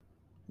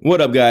What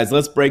up, guys?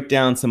 Let's break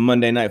down some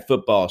Monday Night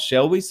Football,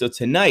 shall we? So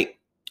tonight,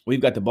 we've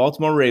got the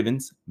Baltimore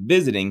Ravens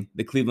visiting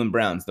the Cleveland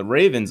Browns. The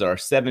Ravens are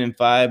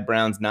 7-5,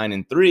 Browns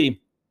 9-3.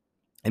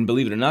 And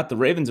believe it or not, the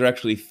Ravens are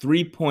actually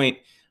 3-point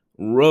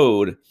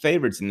road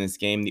favorites in this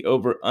game. The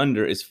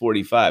over-under is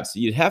 45.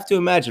 So you'd have to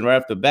imagine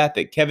right off the bat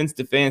that Kevin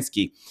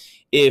Stefanski,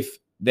 if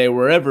they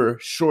were ever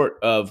short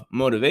of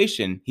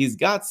motivation, he's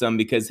got some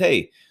because,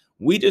 hey,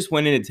 we just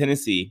went into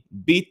Tennessee,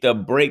 beat the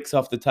brakes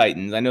off the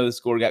Titans. I know the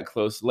score got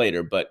close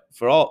later, but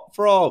for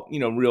all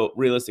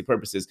realistic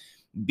purposes,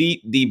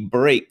 beat the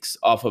brakes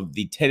off of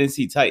the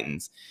Tennessee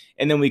Titans.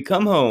 And then we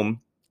come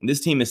home. This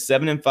team is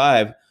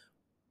 7-5.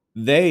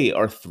 They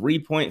are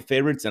 3-point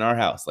favorites in our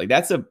house. Like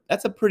that's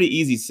a pretty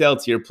easy sell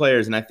to your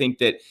players. And I think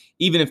that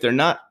even if they're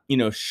not,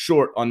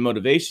 short on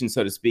motivation,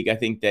 so to speak, I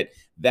think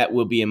that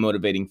will be a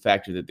motivating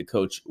factor that the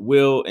coach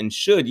will and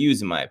should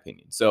use, in my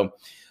opinion. So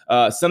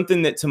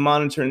something that to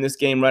monitor in this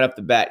game right off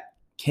the bat,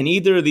 can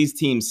either of these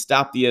teams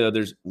stop the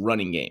other's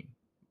running game?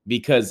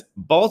 Because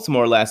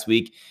Baltimore last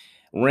week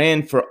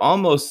ran for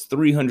almost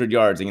 300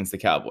 yards against the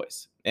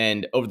Cowboys.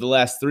 And over the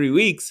last 3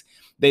 weeks,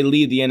 they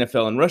lead the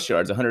NFL in rush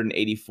yards,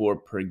 184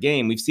 per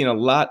game. We've seen a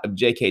lot of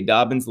J.K.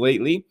 Dobbins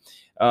lately.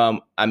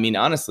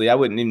 Honestly, I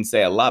wouldn't even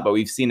say a lot, but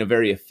we've seen a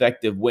very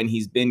effective when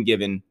he's been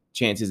given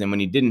chances and when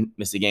he didn't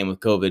miss a game with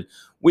COVID.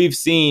 We've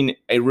seen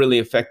a really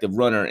effective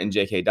runner in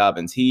J.K.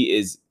 Dobbins. He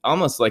is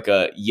almost like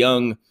a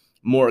young,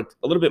 a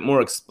little bit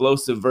more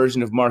explosive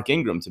version of Mark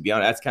Ingram, to be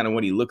honest. That's kind of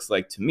what he looks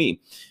like to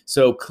me.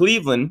 So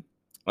Cleveland,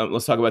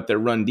 let's talk about their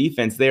run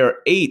defense. They are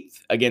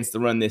 8th against the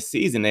run this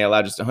season. They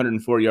allow just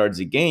 104 yards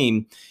a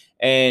game.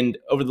 And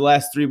over the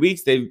last 3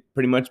 weeks, they've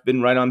pretty much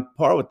been right on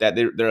par with that.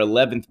 They're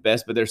 11th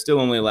best, but they're still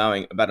only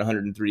allowing about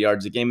 103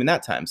 yards a game in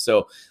that time.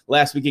 So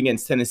last week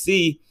against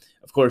Tennessee,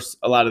 of course,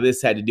 a lot of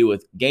this had to do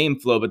with game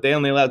flow, but they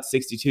only allowed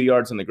 62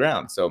 yards on the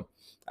ground. So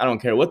I don't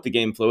care what the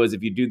game flow is.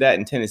 If you do that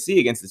in Tennessee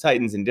against the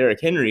Titans and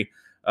Derrick Henry,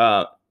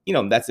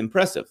 that's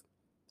impressive.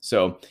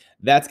 So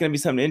that's going to be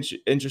something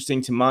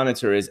interesting to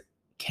monitor is,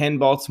 can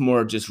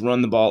Baltimore just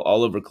run the ball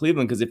all over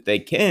Cleveland? Because if they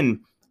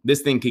can,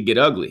 this thing could get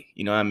ugly.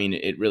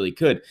 It really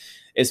could.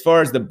 As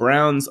far as the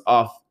Browns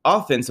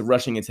offensive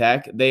rushing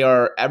attack, they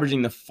are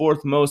averaging the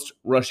 4th most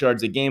rush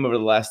yards a game over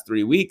the last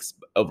 3 weeks,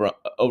 over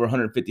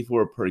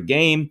 154 per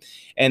game.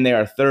 And they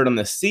are 3rd on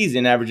the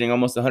season, averaging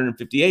almost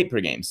 158 per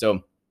game.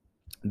 So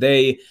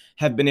they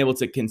have been able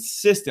to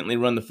consistently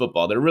run the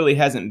football. There really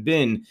hasn't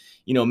been,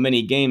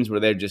 many games where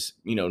they're just,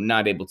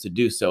 not able to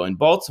do so. And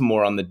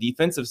Baltimore on the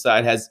defensive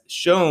side has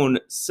shown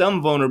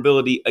some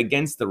vulnerability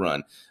against the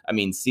run.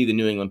 See the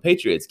New England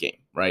Patriots game,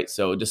 right?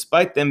 So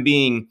despite them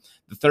being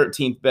the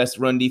 13th best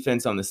run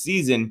defense on the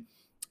season,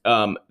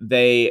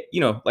 they,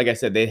 like I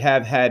said, they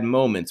have had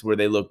moments where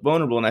they look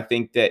vulnerable. And I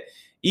think that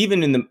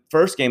even in the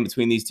first game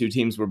between these two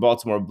teams where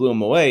Baltimore blew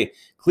them away,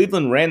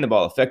 Cleveland ran the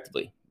ball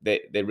effectively.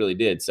 They really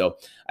did. So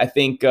I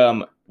think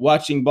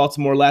watching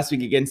Baltimore last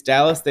week against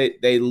Dallas,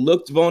 they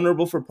looked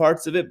vulnerable for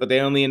parts of it, but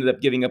they only ended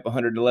up giving up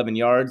 111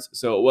 yards.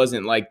 So it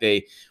wasn't like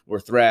they were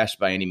thrashed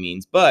by any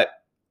means. But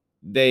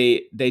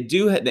they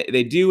do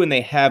and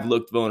they have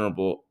looked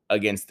vulnerable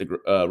against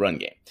the run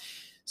game.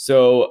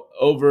 So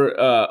over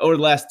the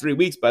last 3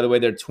 weeks, by the way,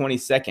 they're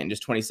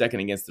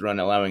 22nd against the run,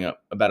 allowing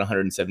up about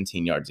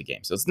 117 yards a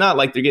game. So it's not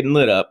like they're getting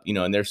lit up,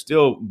 and they're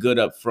still good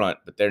up front,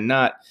 but they're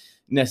not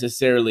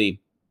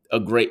necessarily a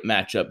great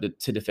matchup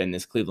to defend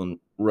this Cleveland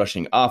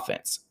rushing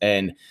offense.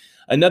 And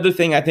another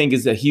thing I think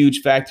is a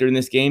huge factor in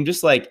this game,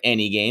 just like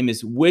any game,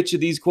 is which of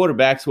these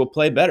quarterbacks will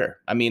play better.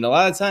 A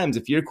lot of times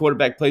if your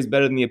quarterback plays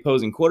better than the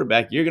opposing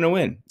quarterback, you're going to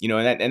win.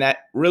 And that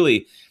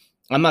really,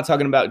 I'm not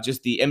talking about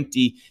just the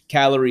empty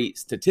calorie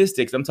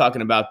statistics. I'm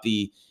talking about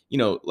the,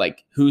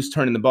 like who's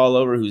turning the ball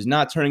over, who's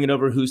not turning it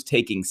over, who's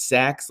taking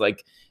sacks.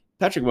 Like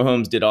Patrick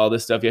Mahomes did all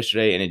this stuff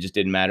yesterday and it just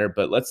didn't matter.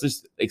 But let's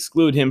just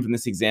exclude him from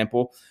this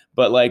example.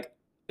 But like,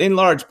 in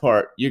large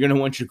part, you're going to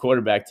want your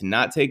quarterback to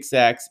not take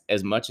sacks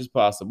as much as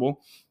possible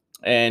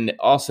and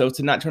also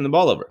to not turn the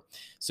ball over.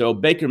 So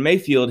Baker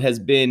Mayfield has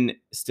been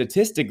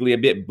statistically a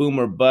bit boom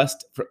or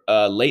bust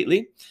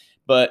lately,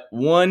 but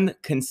one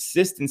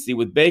consistency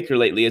with Baker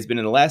lately has been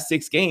in the last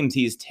 6 games,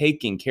 he's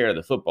taking care of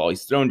the football.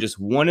 He's thrown just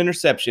 1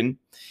 interception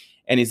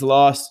and he's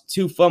lost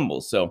 2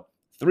 fumbles. So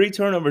 3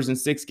 turnovers in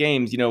 6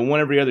 games, 1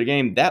 every other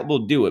game, that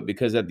will do it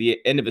because at the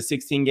end of a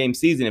 16-game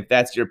season, if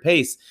that's your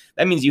pace,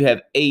 that means you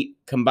have 8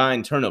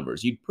 combined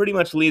turnovers. You'd pretty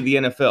much lead the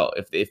NFL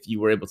if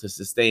you were able to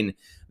sustain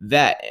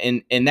that.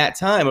 And in that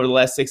time, over the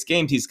last 6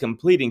 games, he's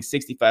completing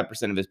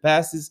 65% of his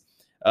passes,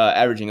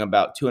 averaging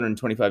about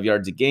 225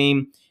 yards a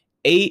game,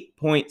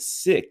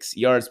 8.6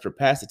 yards per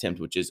pass attempt,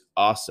 which is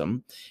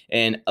awesome,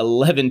 and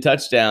 11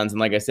 touchdowns,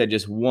 and like I said,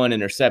 just 1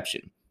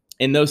 interception.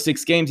 In those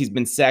 6 games, he's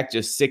been sacked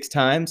just 6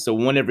 times, so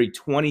 1 every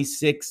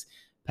 26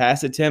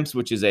 pass attempts,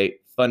 which is a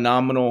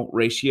phenomenal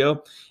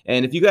ratio.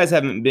 And if you guys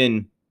haven't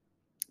been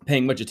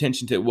paying much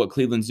attention to what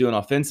Cleveland's doing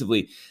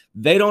offensively,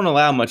 they don't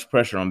allow much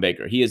pressure on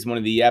Baker. He is one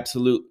of the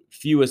absolute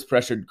fewest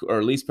pressured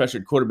or least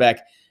pressured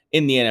quarterback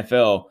in the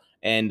NFL.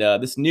 And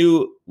this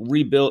new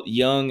rebuilt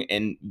young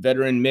and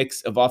veteran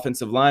mix of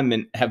offensive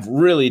linemen have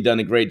really done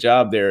a great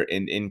job there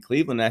in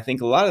Cleveland. And I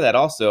think a lot of that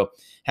also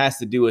has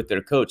to do with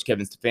their coach,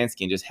 Kevin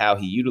Stefanski, and just how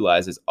he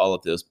utilizes all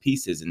of those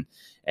pieces.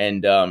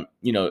 And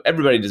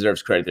everybody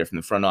deserves credit there, from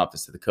the front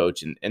office to the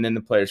coach and then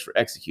the players for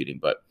executing.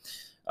 But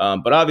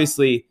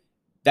obviously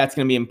that's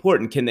going to be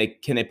important. Can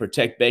they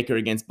protect Baker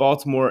against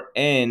Baltimore,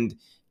 and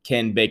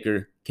can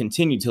Baker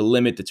continue to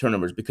limit the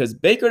turnovers? Because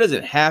Baker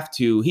doesn't have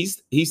to.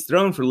 He's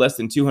thrown for less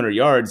than 200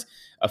 yards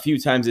a few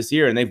times this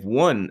year, and they've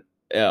won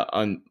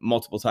on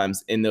multiple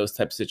times in those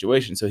types of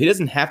situations. So he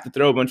doesn't have to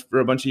throw a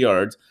bunch of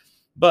yards,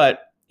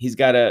 but he's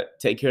got to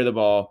take care of the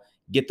ball,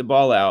 get the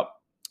ball out,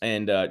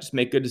 and just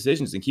make good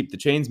decisions and keep the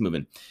chains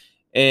moving.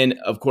 And,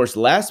 of course,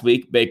 last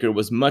week, Baker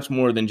was much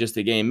more than just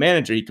a game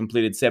manager. He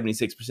completed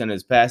 76% of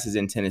his passes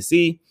in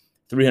Tennessee,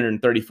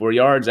 334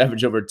 yards,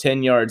 averaged over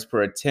 10 yards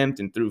per attempt,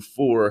 and threw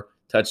 4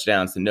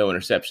 touchdowns to no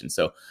interceptions.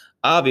 So,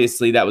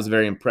 obviously, that was a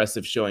very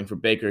impressive showing for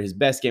Baker. His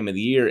best game of the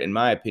year, in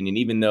my opinion,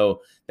 even though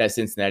that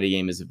Cincinnati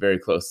game is a very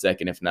close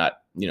second, if not,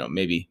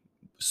 maybe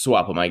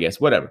swap them, I guess,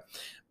 whatever.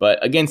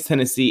 But against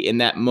Tennessee in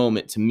that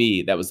moment, to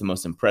me, that was the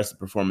most impressive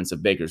performance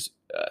of Baker's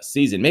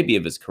season, maybe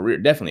of his career,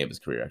 definitely of his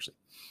career, actually.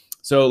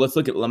 So let's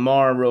look at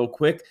Lamar real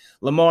quick.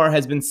 Lamar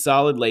has been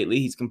solid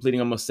lately. He's completing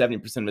almost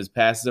 70% of his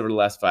passes over the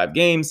last 5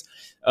 games.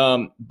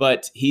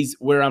 But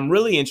where I'm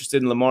really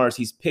interested in Lamar is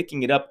he's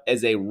picking it up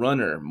as a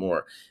runner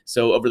more.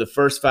 So over the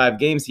first 5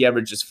 games, he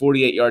averages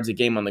 48 yards a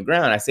game on the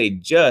ground. I say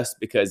just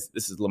because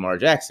this is Lamar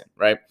Jackson,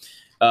 right?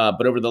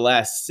 But over the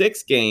last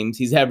 6 games,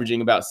 he's averaging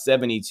about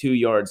 72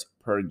 yards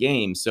per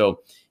game.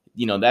 So,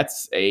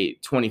 that's a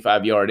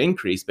 25-yard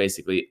increase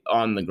basically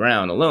on the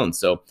ground alone.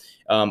 So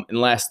in the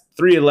last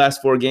 3 of the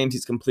last 4 games,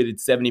 he's completed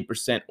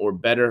 70% or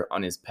better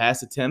on his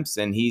pass attempts.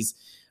 And he's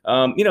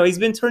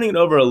been turning it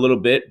over a little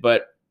bit,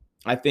 but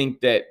I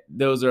think that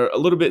those are a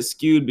little bit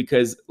skewed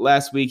because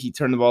last week he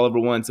turned the ball over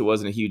once. It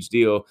wasn't a huge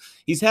deal.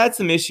 He's had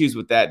some issues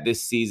with that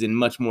this season,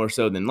 much more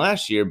so than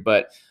last year.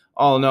 But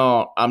all in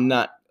all, I'm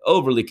not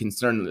overly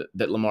concerned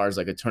that Lamar is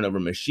like a turnover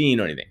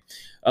machine or anything.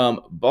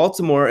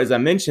 Baltimore, as I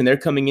mentioned, they're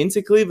coming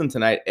into Cleveland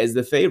tonight as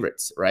the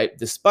favorites, right?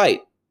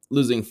 Despite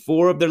losing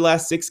 4 of their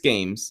last 6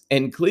 games,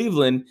 and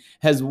Cleveland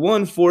has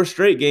won 4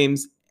 straight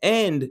games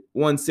and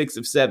won 6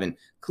 of 7.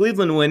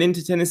 Cleveland went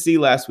into Tennessee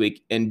last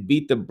week and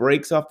beat the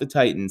brakes off the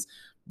Titans.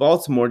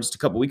 Baltimore just a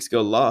couple weeks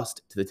ago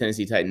lost to the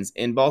Tennessee Titans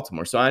in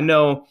Baltimore. So I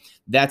know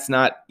that's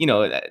not,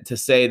 to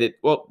say that,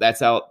 well, that's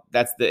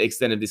the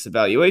extent of this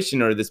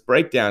evaluation or this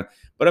breakdown.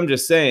 But I'm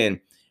just saying,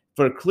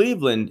 for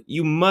Cleveland,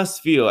 you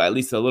must feel at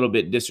least a little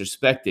bit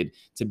disrespected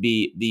to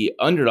be the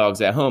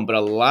underdogs at home. But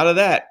a lot of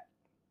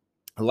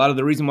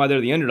the reason why they're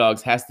the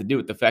underdogs has to do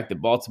with the fact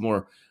that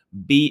Baltimore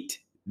beat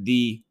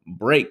the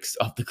brakes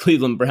off the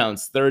Cleveland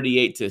Browns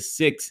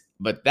 38-6.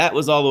 But that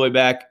was all the way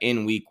back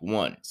in week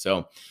 1.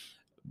 So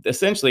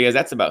essentially, guys,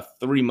 that's about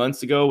 3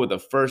 months ago with a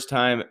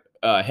first-time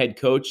head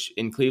coach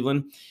in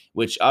Cleveland,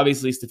 which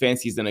obviously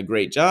Stefanski's done a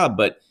great job,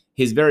 but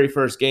his very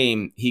first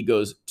game, he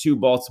goes to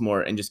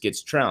Baltimore and just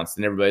gets trounced,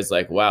 and everybody's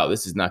like, wow,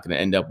 this is not going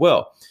to end up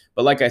well.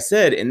 But like I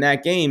said, in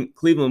that game,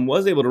 Cleveland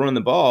was able to run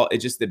the ball.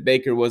 It's just that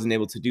Baker wasn't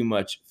able to do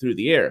much through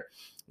the air.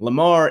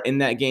 Lamar in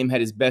that game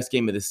had his best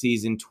game of the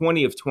season,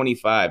 20 of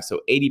 25,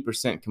 so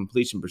 80%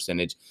 completion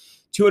percentage.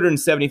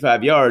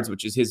 275 yards,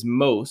 which is his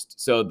most.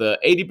 So the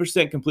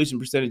 80% completion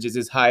percentage is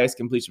his highest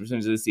completion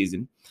percentage of the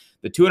season.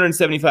 The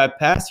 275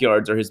 pass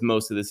yards are his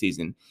most of the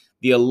season.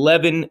 The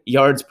 11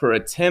 yards per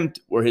attempt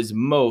were his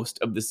most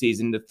of the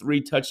season. The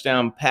 3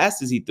 touchdown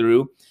passes he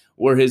threw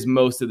were his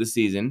most of the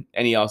season.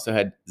 And he also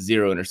had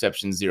 0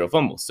 interceptions, 0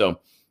 fumbles. So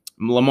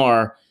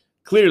Lamar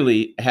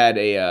clearly had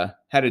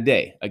a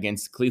day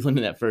against Cleveland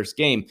in that first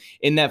game.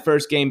 In that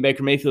first game,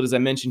 Baker Mayfield, as I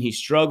mentioned, he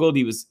struggled.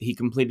 He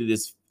completed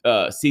his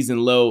season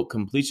low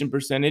completion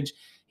percentage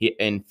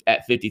and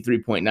at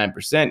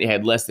 53.9%. He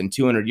had less than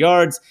 200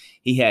 yards.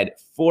 He had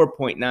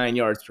 4.9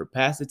 yards per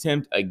pass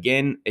attempt.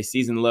 Again, a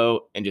season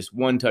low, and just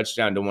 1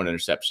 touchdown to 1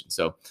 interception.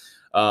 So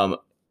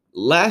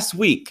last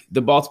week,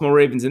 the Baltimore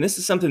Ravens, and this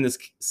is something that's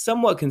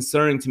somewhat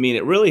concerning to me, and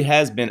it really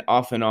has been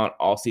off and on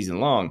all season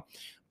long.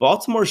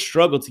 Baltimore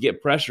struggled to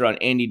get pressure on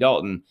Andy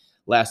Dalton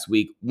last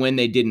week when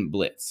they didn't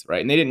blitz,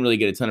 right? And they didn't really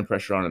get a ton of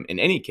pressure on him in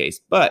any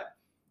case. But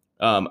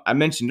I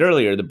mentioned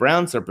earlier, the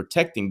Browns are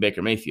protecting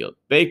Baker Mayfield.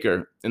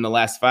 Baker, in the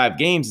last 5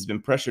 games, has been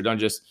pressured on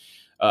just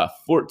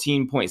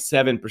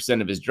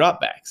 14.7% of his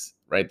dropbacks,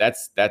 right?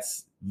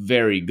 That's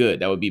very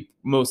good. That would be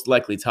most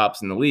likely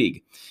tops in the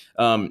league.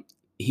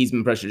 He's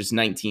been pressured just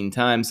 19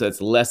 times, so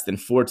that's less than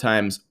 4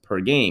 times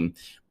per game.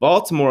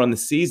 Baltimore on the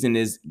season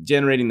is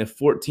generating the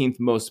 14th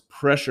most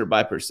pressure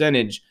by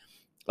percentage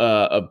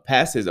of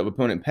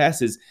opponent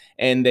passes,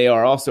 and they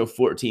are also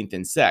 14th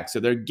in sacks.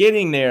 So they're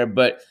getting there,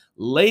 but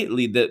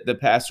lately the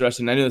pass rush,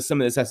 and I know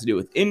some of this has to do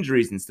with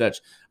injuries and such,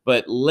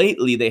 but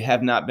lately they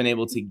have not been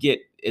able to get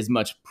as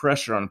much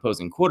pressure on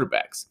opposing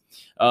quarterbacks.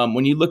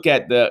 When you look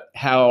at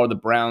how are the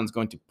Browns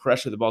going to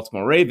pressure the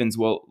Baltimore Ravens,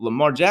 well,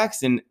 Lamar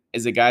Jackson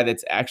is a guy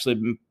that's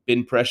actually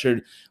been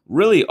pressured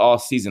really all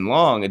season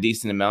long, a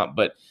decent amount,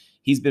 but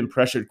he's been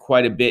pressured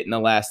quite a bit in the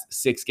last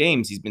 6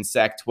 games. He's been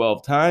sacked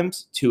 12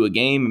 times, 2 a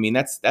game. I mean,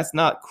 that's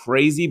not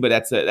crazy, but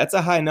that's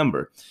a high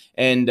number.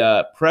 And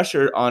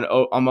pressure on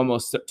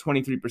almost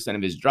 23%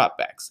 of his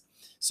dropbacks.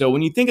 So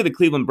when you think of the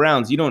Cleveland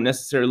Browns, you don't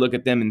necessarily look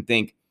at them and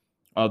think,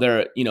 oh,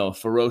 they're a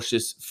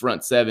ferocious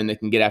front seven that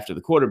can get after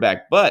the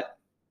quarterback. But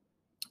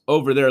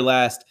over their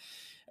last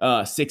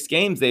 6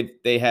 games,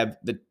 they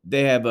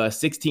have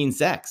 16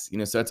 sacks.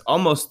 So that's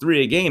almost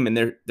 3 a game, and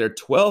they're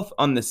 12th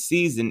on the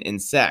season in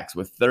sacks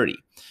with 30,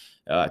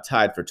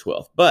 tied for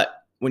 12th. But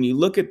when you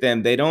look at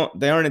them, they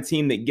aren't a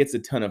team that gets a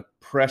ton of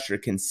pressure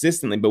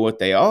consistently. But what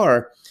they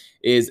are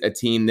is a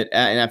team that,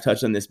 and I've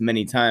touched on this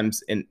many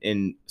times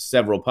in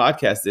several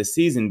podcasts this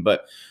season,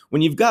 but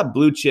when you've got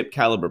blue chip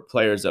caliber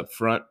players up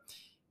front,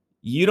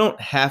 you don't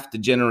have to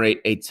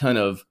generate a ton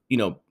of,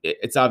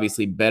 it's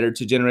obviously better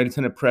to generate a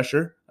ton of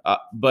pressure,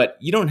 but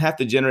you don't have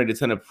to generate a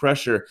ton of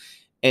pressure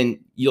and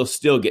you'll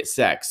still get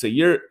sacks. So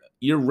your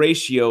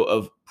ratio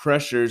of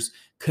pressures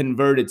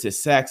converted to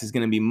sacks is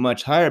going to be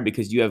much higher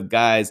because you have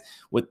guys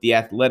with the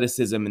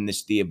athleticism and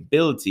the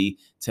ability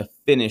to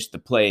finish the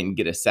play and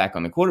get a sack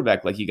on the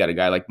quarterback. Like you got a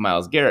guy like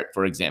Myles Garrett,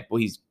 for example.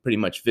 He's pretty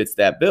much fits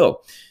that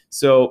bill.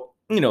 So,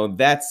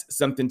 that's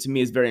something to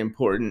me is very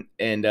important.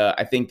 And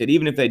I think that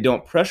even if they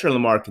don't pressure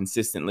Lamar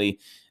consistently,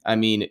 I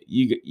mean,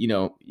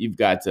 you've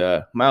got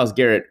Myles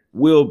Garrett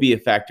will be a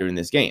factor in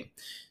this game.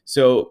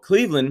 So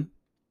Cleveland,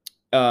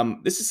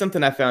 this is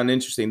something I found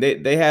interesting.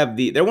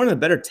 They're one of the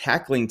better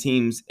tackling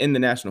teams in the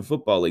National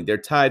Football League. They're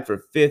tied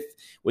for 5th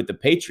with the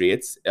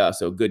Patriots,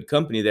 so good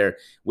company there,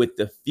 with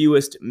the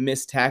fewest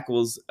missed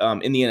tackles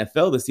in the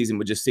NFL this season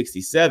with just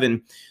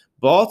 67.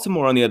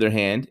 Baltimore, on the other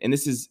hand, and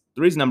this is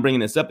the reason I'm bringing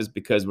this up is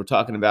because we're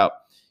talking about,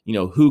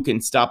 who can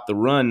stop the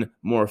run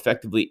more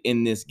effectively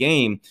in this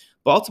game.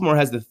 Baltimore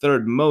has the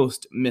 3rd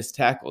most missed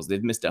tackles.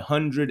 They've missed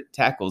 100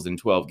 tackles in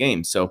 12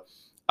 games. So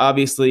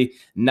obviously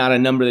not a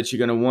number that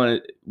you're going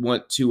to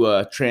want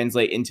to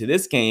translate into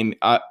this game.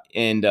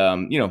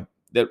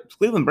 The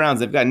Cleveland Browns,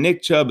 they've got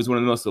Nick Chubb as one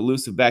of the most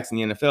elusive backs in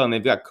the NFL, and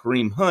they've got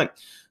Kareem Hunt,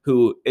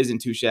 who isn't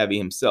too shabby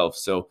himself.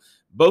 So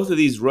both of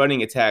these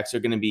running attacks are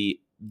going to be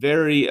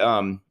very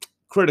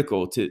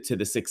critical to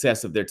the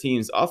success of their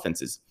team's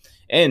offenses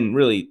and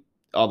really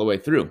all the way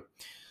through.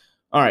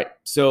 All right,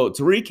 so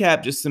to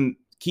recap just some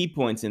key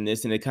points in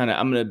this, and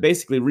I'm going to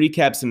basically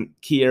recap some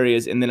key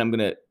areas, and then I'm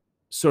going to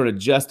sort of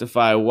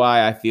justify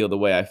why I feel the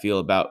way I feel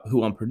about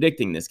who I'm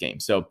predicting this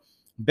game. So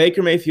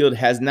Baker Mayfield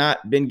has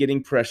not been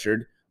getting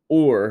pressured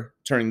or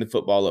turning the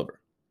football over.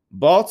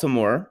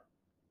 Baltimore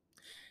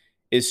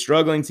is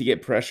struggling to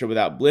get pressure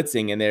without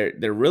blitzing, and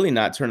they're really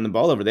not turning the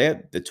ball over. They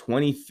have the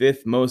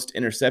 25th most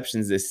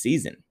interceptions this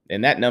season,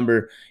 and that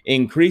number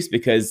increased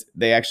because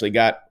they actually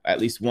got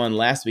at least one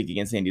last week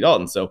against Andy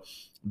Dalton. So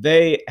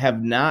they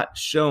have not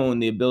shown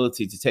the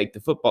ability to take the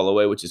football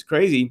away, which is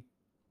crazy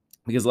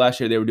because last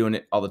year they were doing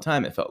it all the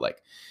time, it felt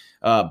like.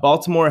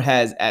 Baltimore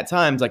has, at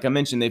times, like I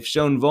mentioned, they've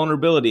shown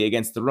vulnerability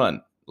against the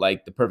run.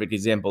 Like the perfect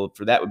example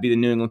for that would be the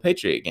New England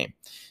Patriot game.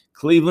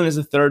 Cleveland is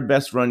the 3rd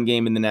best run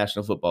game in the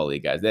National Football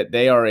League, guys. That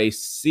they are a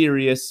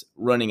serious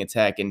running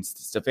attack, and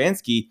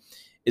Stefanski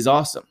is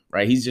awesome,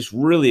 right? He's just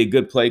really a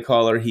good play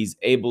caller. He's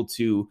able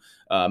to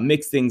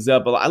mix things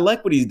up. I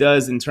like what he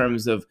does in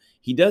terms of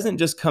he doesn't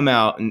just come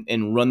out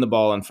and run the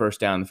ball on first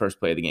down, the first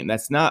play of the game.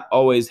 That's not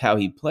always how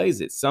he plays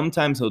it.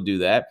 Sometimes he'll do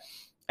that,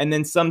 and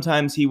then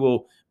sometimes he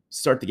will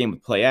start the game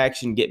with play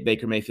action, get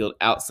Baker Mayfield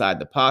outside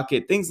the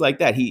pocket, things like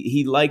that.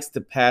 He likes to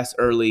pass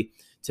early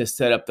to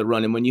set up the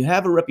run. And when you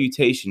have a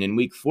reputation in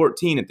week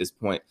 14 at this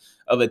point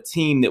of a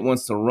team that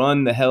wants to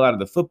run the hell out of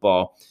the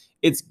football,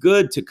 it's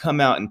good to come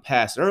out and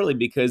pass early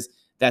because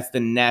that's the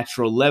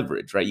natural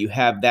leverage, right? You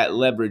have that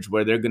leverage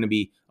where they're going to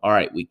be, all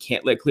right, we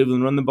can't let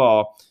Cleveland run the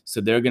ball. So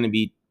they're going to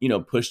be,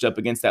 pushed up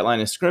against that line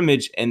of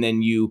scrimmage. And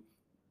then you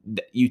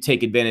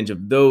take advantage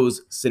of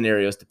those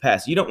scenarios to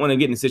pass. You don't want to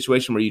get in a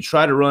situation where you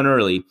try to run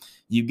early,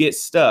 you get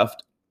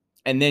stuffed,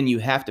 and then you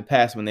have to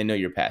pass when they know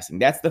you're passing.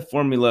 That's the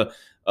formula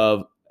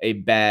of a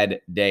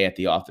bad day at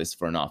the office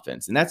for an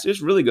offense. And that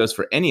just really goes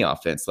for any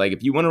offense. Like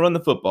if you want to run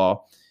the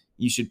football,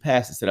 you should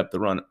pass to set up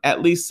the run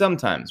at least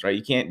sometimes, right?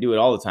 You can't do it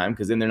all the time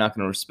because then they're not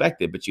going to respect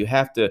it, but you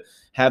have to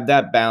have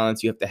that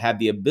balance. You have to have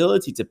the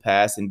ability to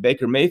pass. And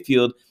Baker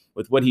Mayfield,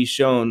 with what he's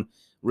shown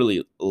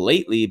really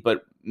lately,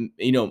 but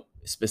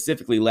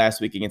specifically last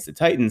week against the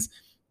Titans,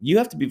 you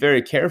have to be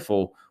very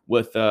careful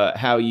with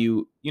how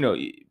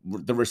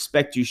the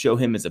respect you show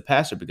him as a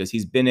passer, because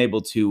he's been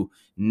able to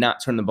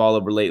not turn the ball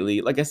over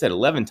lately. Like I said,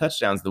 11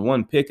 touchdowns, the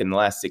 1 pick in the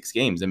last 6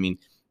 games. I mean,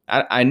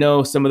 I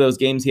know some of those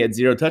games he had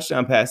 0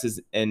 touchdown passes,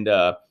 and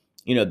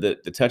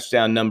the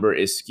touchdown number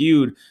is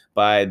skewed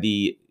by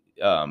the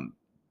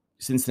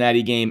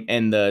Cincinnati game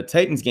and the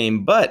Titans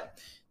game, but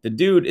the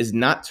dude is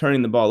not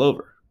turning the ball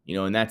over,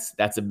 and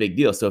that's a big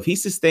deal. So if he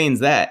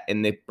sustains that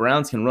and the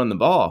Browns can run the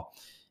ball,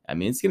 I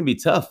mean, it's going to be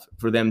tough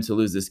for them to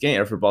lose this game,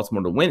 or for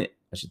Baltimore to win it,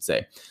 I should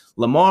say.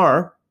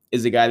 Lamar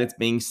is a guy that's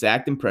being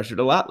sacked and pressured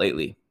a lot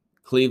lately.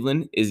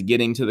 Cleveland is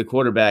getting to the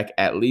quarterback,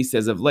 at least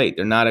as of late.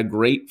 They're not a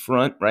great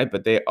front, right?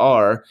 But they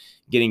are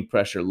getting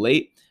pressure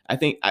late. I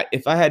think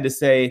if I had to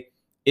say,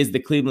 is the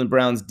Cleveland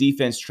Browns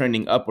defense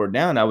trending up or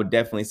down, I would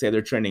definitely say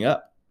they're trending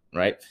up,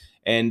 right?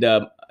 And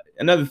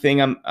another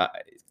thing,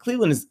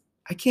 Cleveland is,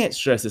 I can't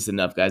stress this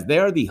enough, guys. They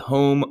are the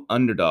home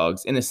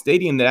underdogs in a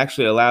stadium that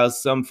actually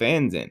allows some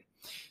fans in.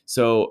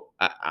 So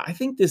I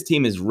think this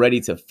team is ready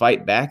to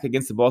fight back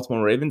against the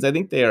Baltimore Ravens. I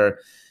think they are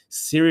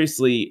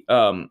seriously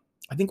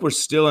I think we're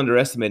still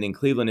underestimating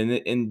Cleveland,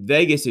 and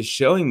Vegas is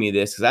showing me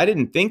this because I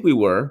didn't think we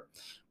were.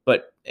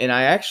 And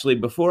I actually,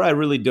 before I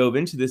really dove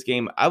into this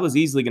game, I was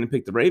easily going to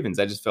pick the Ravens.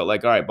 I just felt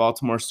like, all right,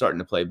 Baltimore's starting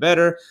to play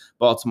better.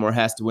 Baltimore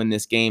has to win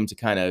this game to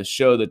kind of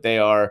show that they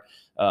are,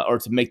 or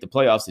to make the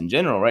playoffs in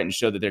general, right, and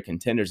show that they're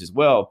contenders as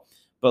well.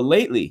 But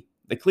lately,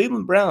 the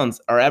Cleveland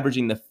Browns are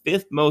averaging the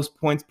 5th most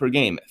points per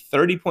game,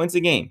 30 points a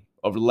game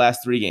over the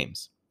last 3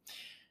 games.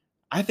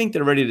 I think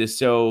they're ready to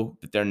show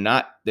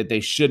that they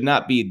should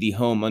not be the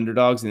home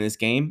underdogs in this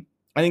game.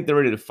 I think they're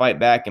ready to fight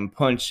back and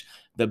punch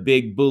the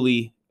big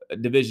bully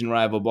division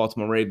rival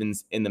Baltimore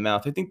Ravens in the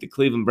mouth. I think the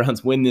Cleveland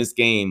Browns win this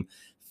game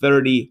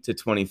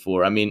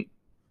 30-24. I mean,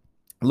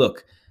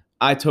 look,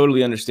 I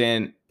totally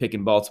understand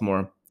picking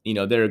Baltimore. You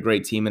know, they're a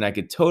great team, and I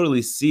could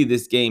totally see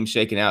this game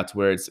shaking out to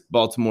where it's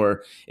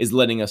Baltimore is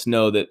letting us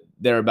know that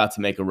they're about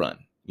to make a run.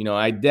 You know,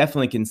 I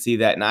definitely can see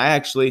that. And I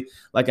actually,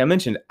 like I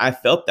mentioned, I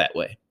felt that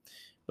way.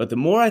 But the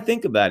more I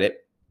think about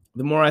it,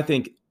 the more I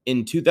think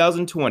in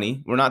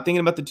 2020, we're not thinking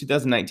about the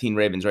 2019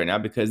 Ravens right now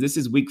because this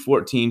is week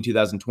 14,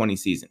 2020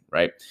 season,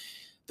 right?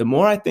 The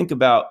more I think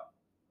about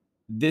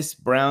this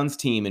Browns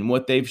team and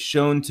what they've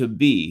shown to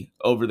be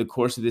over the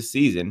course of this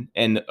season,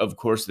 and of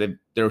course, they're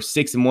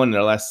 6-1 in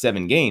their last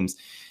 7 games,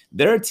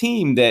 they're a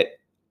team that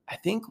I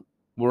think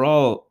we're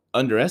all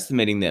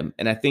underestimating them.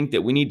 And I think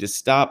that we need to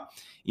stop,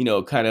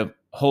 kind of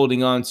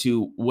holding on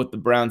to what the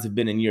Browns have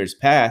been in years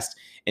past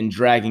and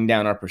dragging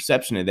down our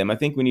perception of them. I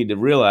think we need to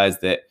realize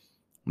that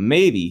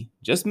maybe,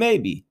 just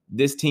maybe,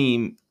 this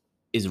team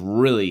is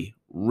really,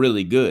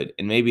 really good.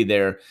 And maybe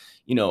they're,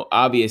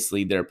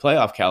 obviously they're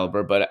playoff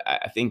caliber, but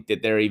I think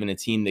that they're even a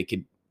team that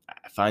could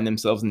find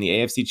themselves in the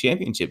AFC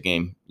Championship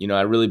game.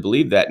 I really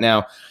believe that.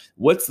 Now,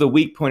 what's the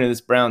weak point of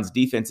this Browns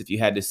defense? If you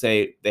had to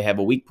say they have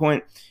a weak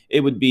point,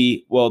 it would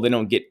be, well, they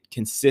don't get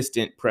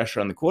consistent pressure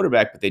on the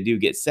quarterback, but they do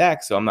get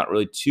sacks. So I'm not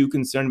really too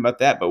concerned about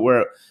that. But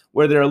where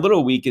they're a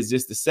little weak is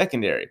just the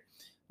secondary.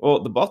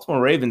 Well, the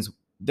Baltimore Ravens,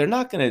 they're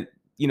not going to,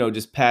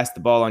 just pass the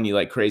ball on you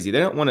like crazy. They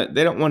don't want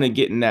to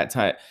get in that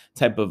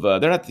type of,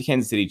 they're not the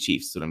Kansas City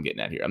Chiefs. That's what I'm getting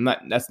at here.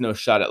 That's no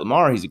shot at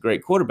Lamar. He's a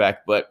great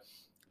quarterback, but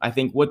I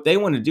think what they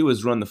want to do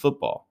is run the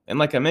football. And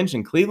like I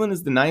mentioned, Cleveland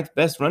is the 9th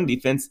best run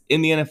defense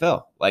in the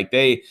NFL. Like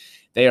they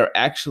are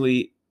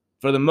actually,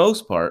 for the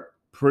most part,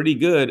 pretty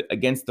good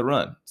against the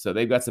run. So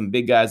they've got some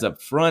big guys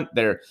up front.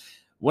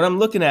 What I'm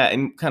looking at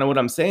and kind of what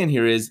I'm saying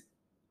here is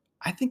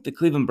I think the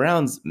Cleveland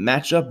Browns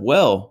match up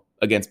well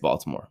against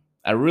Baltimore.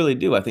 I really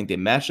do. I think they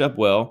match up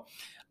well.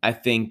 I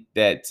think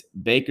that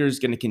Baker's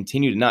going to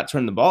continue to not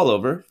turn the ball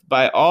over.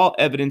 By all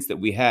evidence that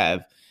we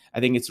have, I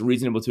think it's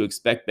reasonable to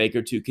expect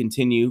Baker to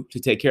continue to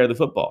take care of the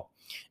football.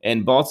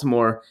 And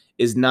Baltimore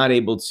is not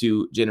able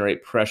to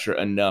generate pressure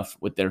enough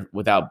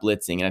without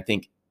blitzing. And I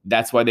think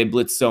that's why they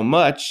blitz so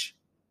much.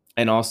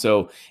 And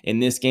also in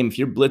this game, if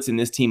you're blitzing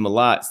this team a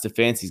lot,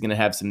 Stefanski's going to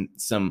have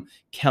some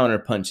counter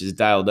punches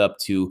dialed up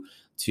to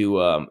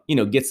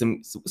get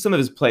some of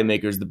his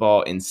playmakers the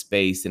ball in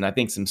space. And I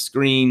think some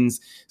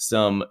screens,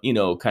 some,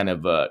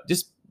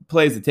 just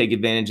plays to take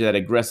advantage of that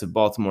aggressive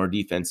Baltimore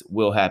defense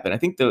will happen. I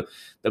think the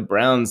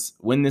Browns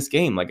win this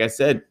game. Like I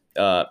said,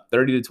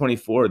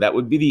 30-24, that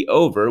would be the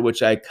over,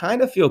 which I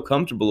kind of feel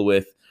comfortable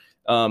with.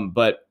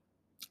 But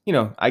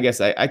I guess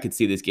I could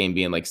see this game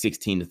being like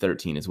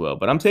 16-13 as well.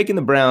 But I'm taking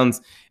the Browns.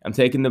 I'm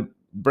taking the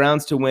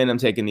Browns to win. I'm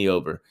taking the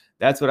over.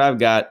 That's what I've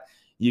got.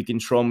 You can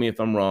troll me if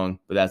I'm wrong,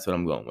 but that's what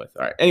I'm going with.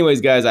 All right.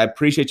 Anyways, guys, I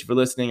appreciate you for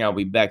listening. I'll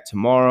be back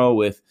tomorrow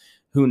with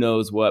who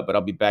knows what, but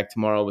I'll be back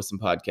tomorrow with some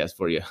podcasts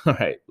for you. All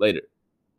right. Later.